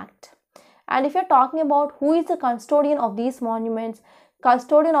this act. And if you're talking about who is the custodian of these monuments,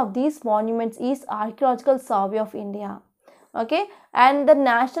 custodian of these monuments is Archaeological Survey of India. Okay, and the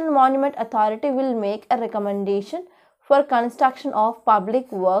National Monument Authority will make a recommendation for construction of public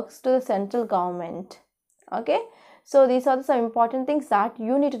works to the central government. Okay, so these are some important things that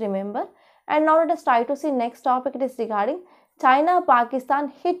you need to remember. And now let us try to see next topic. It is regarding China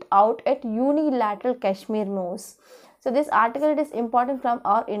Pakistan hit out at unilateral Kashmir moves. So this article, it is important from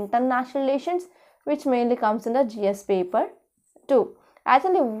our international relations, which mainly comes in the GS paper 2.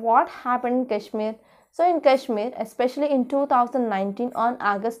 Actually, what happened in Kashmir? So in Kashmir, especially in 2019, on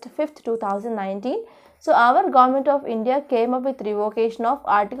August 5th, 2019, so our government of India came up with revocation of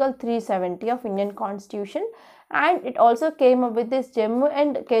Article 370 of Indian Constitution, and it also came up with this Jammu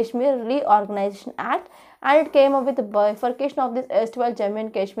and Kashmir Reorganization Act, and it came up with the bifurcation of this erstwhile Jammu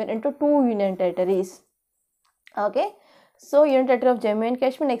and Kashmir into two union territories. Okay, so union territory of Jammu and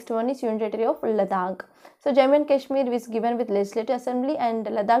Kashmir, next one is union territory of Ladakh. So Jammu and Kashmir is given with legislative assembly and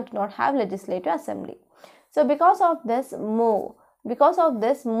Ladakh did not have legislative assembly. So because of this move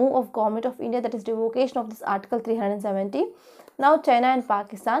of government of India, that is revocation of this Article 370, now China and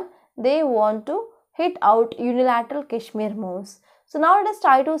Pakistan, they want to hit out unilateral Kashmir moves. So now let us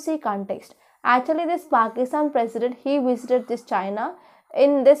try to see context. Actually, this Pakistan president, he visited this China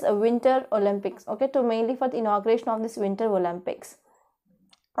in this Winter Olympics, okay, to mainly for the inauguration of this Winter Olympics.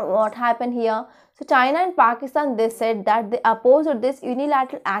 What happened here? So China and Pakistan, they said that they opposed this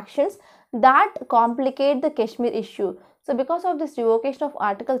unilateral actions that complicate the Kashmir issue. So because of this revocation of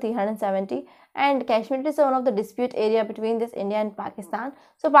Article 370, and Kashmir is one of the dispute area between this India and Pakistan.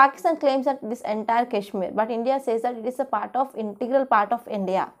 So Pakistan claims that this entire Kashmir, but India says that it is a integral part of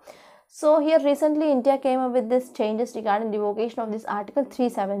India. So here recently India came up with this changes regarding revocation of this Article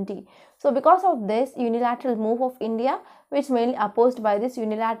 370. So because of this unilateral move of India, which mainly opposed by this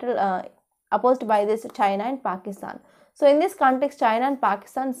China and Pakistan. So in this context, China and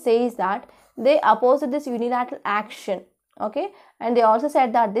Pakistan says that they opposed this unilateral action, okay, and they also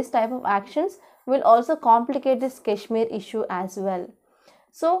said that this type of actions will also complicate this Kashmir issue as well.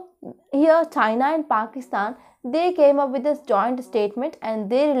 So here China and Pakistan, they came up with this joint statement and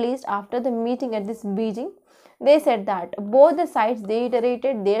they released after the meeting at this Beijing. They said that both the sides, they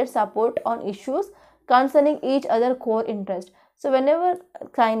iterated their support on issues concerning each other core interest. So whenever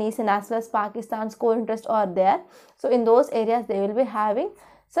Chinese and as well as Pakistan's core interests are there, so in those areas they will be having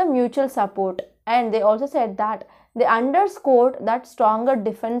some mutual support. And they also said that they underscored that stronger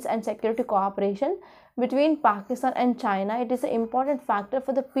defense and security cooperation between Pakistan and China, it is an important factor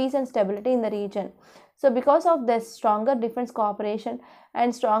for the peace and stability in the region. So because of this stronger defense cooperation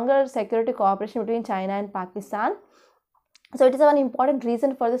and stronger security cooperation between China and Pakistan, so it is an important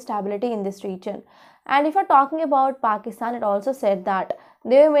reason for the stability in this region. And if you're talking about Pakistan, it also said that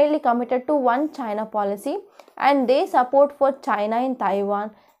they were mainly committed to one China policy and they support for China in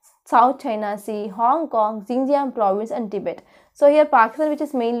Taiwan, South China Sea, Hong Kong, Xinjiang province and Tibet. So here Pakistan, which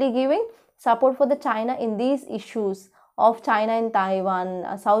is mainly giving support for the China in these issues of China and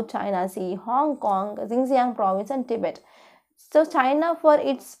Taiwan, South China Sea, Hong Kong, Xinjiang province and Tibet. So China, for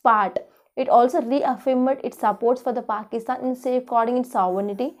its part, it also reaffirmed its support for the Pakistan in safeguarding its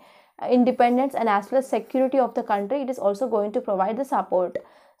sovereignty, independence and as well as security of the country. It is also going to provide the support.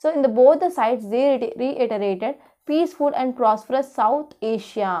 So in both the sides, they reiterated peaceful and prosperous South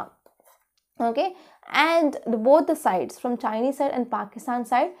Asia. Okay, and both the sides, from Chinese side and Pakistan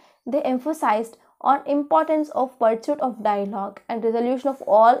side, they emphasized on importance of pursuit of dialogue and resolution of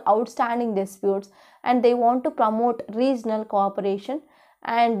all outstanding disputes, and they want to promote regional cooperation,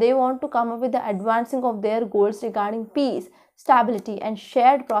 and they want to come up with the advancing of their goals regarding peace, stability and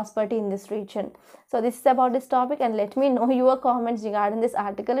shared prosperity in this region. So this is about this topic, and let me know your comments regarding this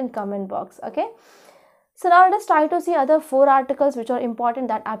article in comment box. Okay, so now let us try to see other 4 articles which are important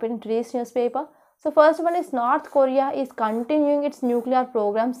that appear in today's newspaper. So first one is North Korea is continuing its nuclear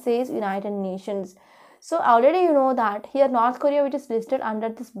program, says United Nations. So already you know that here North Korea, which is listed under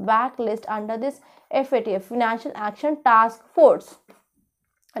this backlist under this FATF, Financial Action Task Force,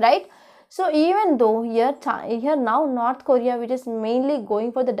 right? So even though here now North Korea, which is mainly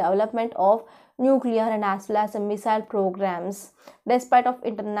going for the development of nuclear and as well as missile programs, despite of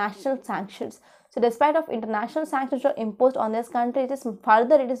international sanctions. So despite of international sanctions which are imposed on this country, it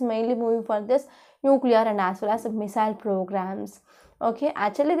is mainly moving for this nuclear and as well as missile programs. Okay,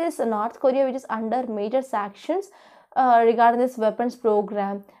 actually this North Korea, which is under major sanctions regarding this weapons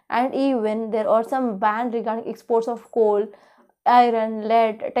program, and even there are some ban regarding exports of coal, iron,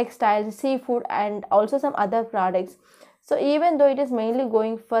 lead, textiles, seafood and also some other products. So even though it is mainly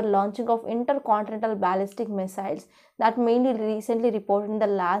going for launching of intercontinental ballistic missiles that mainly recently reported in the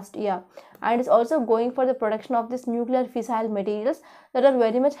last year, and it is also going for the production of this nuclear fissile materials that are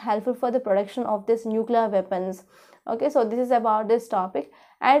very much helpful for the production of this nuclear weapons. Okay, so this is about this topic.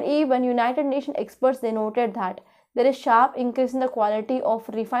 And even United Nations experts, they noted that there is sharp increase in the quality of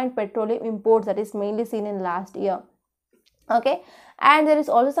refined petroleum imports that is mainly seen in last year. Okay, and there is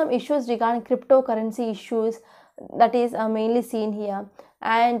also some issues regarding cryptocurrency issues that is mainly seen here,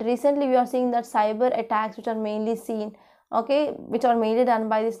 and recently we are seeing that cyber attacks which are mainly seen, okay, which are mainly done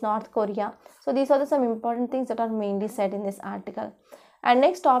by this North Korea. So these are some important things that are mainly said in this article. And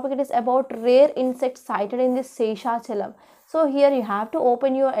next topic, it is about rare insects sighted in this Seshachalam. So here you have to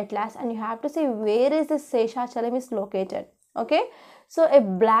open your atlas and you have to see where is this Seshachalam is located. Okay, so a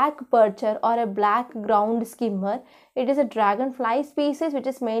black percher or a black ground skimmer, it is a dragonfly species which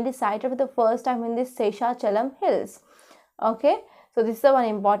is mainly sighted for the first time in this Seshachalam hills. Okay, so this is the one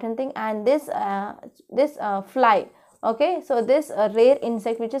important thing. And this fly, okay, so this rare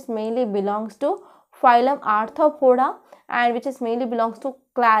insect which is mainly belongs to phylum Arthropoda, and which is mainly belongs to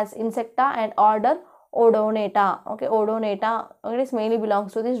class Insecta and order Odonata. Okay, Odonata, it is mainly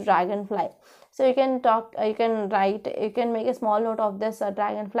belongs to this dragonfly. So you can make a small note of this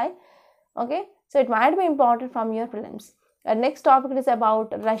dragonfly. Okay, so it might be important from your prelims. Next topic is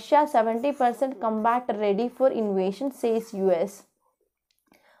about Russia 70% combat ready for invasion, says US.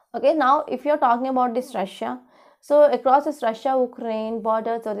 Okay, now if you are talking about this Russia, so across this Russia-Ukraine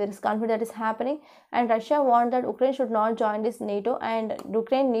border, so there is conflict that is happening, and Russia wants that Ukraine should not join this NATO, and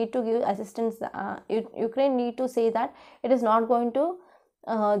Ukraine need to give assistance. Ukraine need to say that it is not going to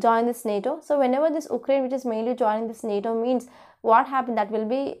join this NATO. So whenever this Ukraine, which is mainly joining this NATO, means what happened, that will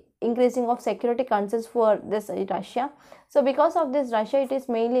be increasing of security concerns for this Russia. So because of this Russia, it is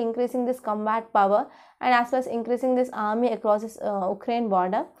mainly increasing this combat power and as well as increasing this army across this Ukraine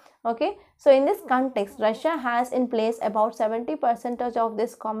border. Okay, so in this context, Russia has in place about 70% of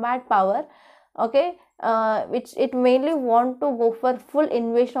this combat power. Okay, which it mainly want to go for full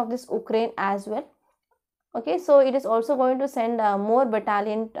invasion of this Ukraine as well. Okay, so it is also going to send more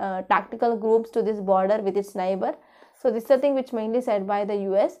battalion tactical groups to this border with its neighbor. So this is the thing which mainly said by the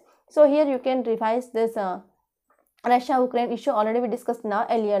US. So here you can revise this Russia-Ukraine issue, already we discussed in our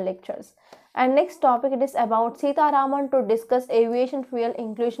earlier lectures. And next topic, it is about Sitaraman to discuss aviation fuel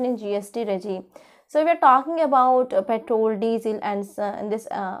inclusion in GST regime. So we are talking about petrol, diesel and this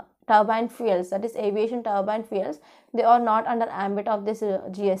turbine fuels, that is aviation turbine fuels, they are not under ambit of this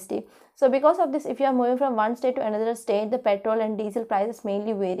GST. So because of this, if you are moving from one state to another state, the petrol and diesel prices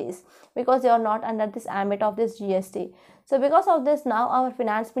mainly varies because they are not under this ambit of this GST. So because of this, now our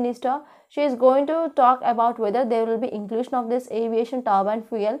finance minister, she is going to talk about whether there will be inclusion of this aviation turbine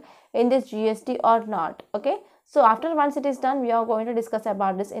fuel in this GST or not. Okay, so after once it is done, we are going to discuss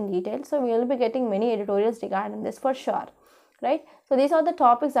about this in detail. So we will be getting many editorials regarding this for sure, right? So these are the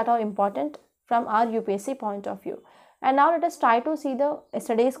topics that are important from our UPSC point of view. And now let us try to see the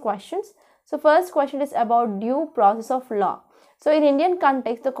yesterday's questions. So first question is about due process of law. So in Indian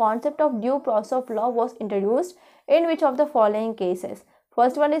context, the concept of due process of law was introduced in which of the following cases?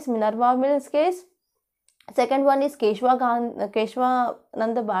 First one is Minerva Mills case. Second one is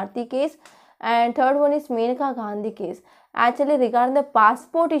Keshwananda Bharati case, and third one is Menaka Gandhi case. Actually, regarding the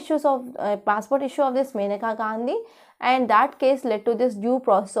passport issue of this Menaka Gandhi, and that case led to this due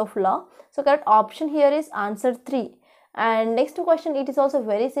process of law. So correct option here is answer 3. And next question, it is also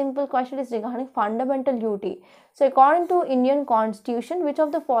very simple question, is regarding fundamental duty. So according to Indian Constitution, which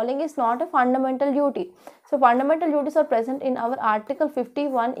of the following is not a fundamental duty? So fundamental duties are present in our Article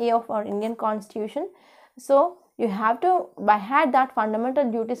 51A of our Indian Constitution. So you have to by heart that fundamental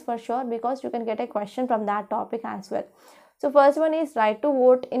duties for sure, because you can get a question from that topic as well. So first one is right to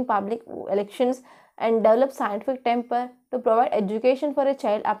vote in public elections and develop scientific temper, to provide education for a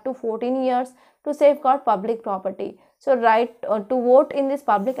child up to 14 years, to safeguard public property. So right to vote in this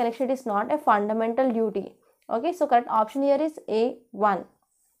public election is not a fundamental duty. Okay, so correct option here is A1.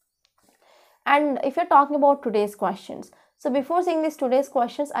 And if you're talking about today's questions, so before seeing this today's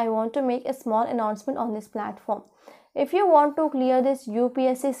questions, I want to make a small announcement on this platform. If you want to clear this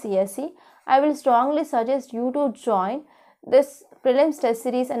UPSC CSE, I will strongly suggest you to join this prelims test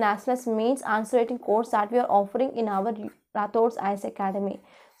series and as well as mains answer writing course that we are offering in our Rathod's IAS Academy.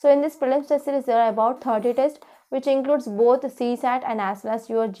 So in this prelims test series, there are about 30 tests, which includes both CSAT and as well as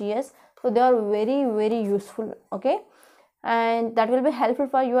your GS. So they are very useful, okay, and that will be helpful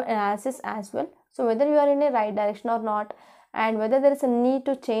for your analysis as well. So whether you are in a right direction or not, and whether there is a need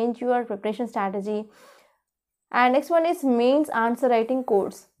to change your preparation strategy. And next one is mains answer writing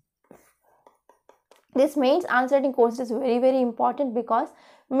course. This mains answer writing course is very important, because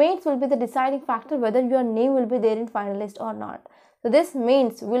mains will be the deciding factor whether your name will be there in finalist or not. So this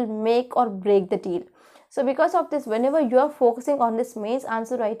mains will make or break the deal. So because of this, whenever you are focusing on this mains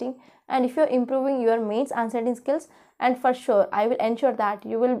answer writing, and if you are improving your mains answer writing skills, and for sure I will ensure that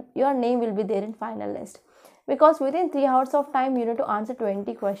your name will be there in final list, because within 3 hours of time you need to answer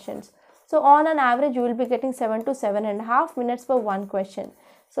 20 questions. So on an average you will be getting 7 to 7.5 minutes for one question.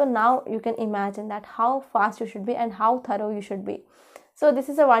 So now you can imagine that how fast you should be and how thorough you should be. So this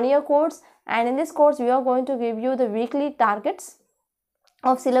is a 1-year course, and in this course we are going to give you the weekly targets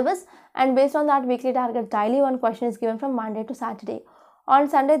of syllabus, and based on that weekly target, daily one question is given from Monday to Saturday. On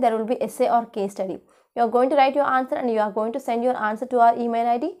Sunday there will be essay or case study. You are going to write your answer and you are going to send your answer to our email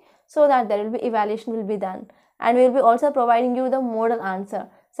ID, so that there will be evaluation will be done, and we will be also providing you the model answer,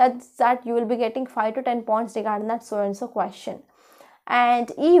 such that you will be getting 5 to 10 points regarding that so and so question.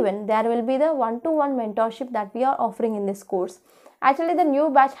 And even there will be the 1-to-1 mentorship that we are offering in this course. Actually the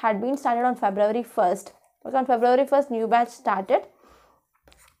new batch had been started on February 1st. Okay, on February 1st new batch started.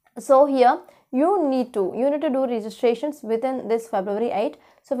 So here you need to do registrations within this February 8.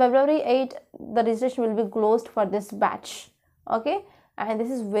 So February 8 the registration will be closed for this batch. Okay, and this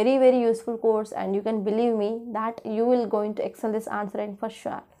is very useful course, and you can believe me that you will going to excel this answering for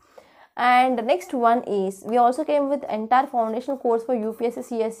sure. And the next one is, we also came with entire foundational course for UPSC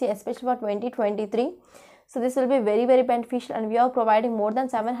CSE, especially for 2023. So this will be very beneficial, and we are providing more than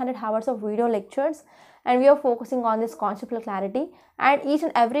 700 hours of video lectures, and we are focusing on this conceptual clarity, and each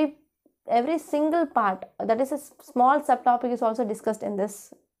and every single part, that is a small subtopic, is also discussed in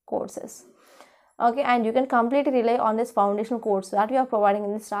this courses. Okay, and you can completely rely on this foundational course that we are providing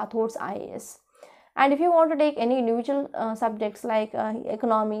in this Rathod's IAS. And if you want to take any individual subjects like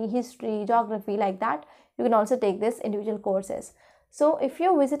economy, history, geography, like that, you can also take this individual courses. So if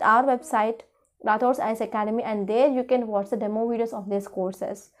you visit our website Rathod's IAS Academy, and there you can watch the demo videos of these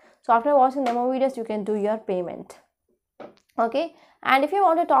courses. So after watching demo videos, you can do your payment. Okay, and if you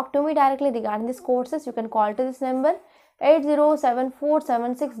want to talk to me directly regarding these courses, you can call to this number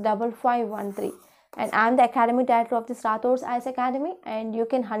 8074765513, and I am the academic director of this Rathod's IAS Academy, and you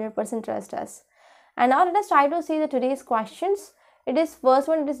can 100% trust us. And now let us try to see the today's questions. It is first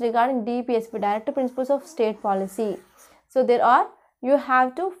one, it is regarding DPSP, Directive Principles of State Policy. So there are, you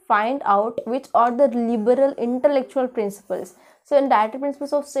have to find out which are the liberal intellectual principles. So in Directive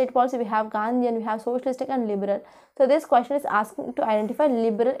Principles of State Policy, we have Gandhian, we have socialistic and liberal. So this question is asking to identify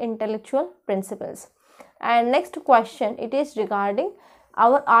liberal intellectual principles. And next question, it is regarding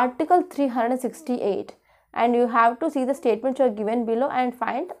our Article 368. And you have to see the statements you are given below and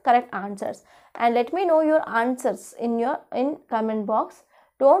find correct answers. And let me know your answers in comment box.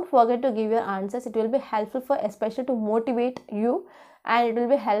 Don't forget to give your answers. It will be helpful for especially to motivate you, and it will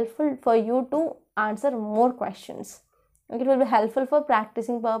be helpful for you to answer more questions. It will be helpful for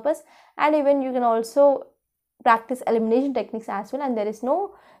practicing purpose, and even you can also practice elimination techniques as well, and there is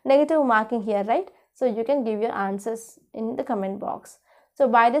no negative marking here, right? So you can give your answers in the comment box. So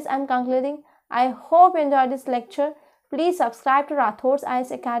by this I am concluding. I hope you enjoyed this lecture. Please subscribe to Rathod's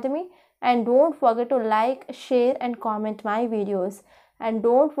IAS Academy and don't forget to like, share and comment my videos. And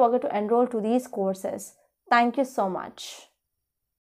don't forget to enroll to these courses. Thank you so much.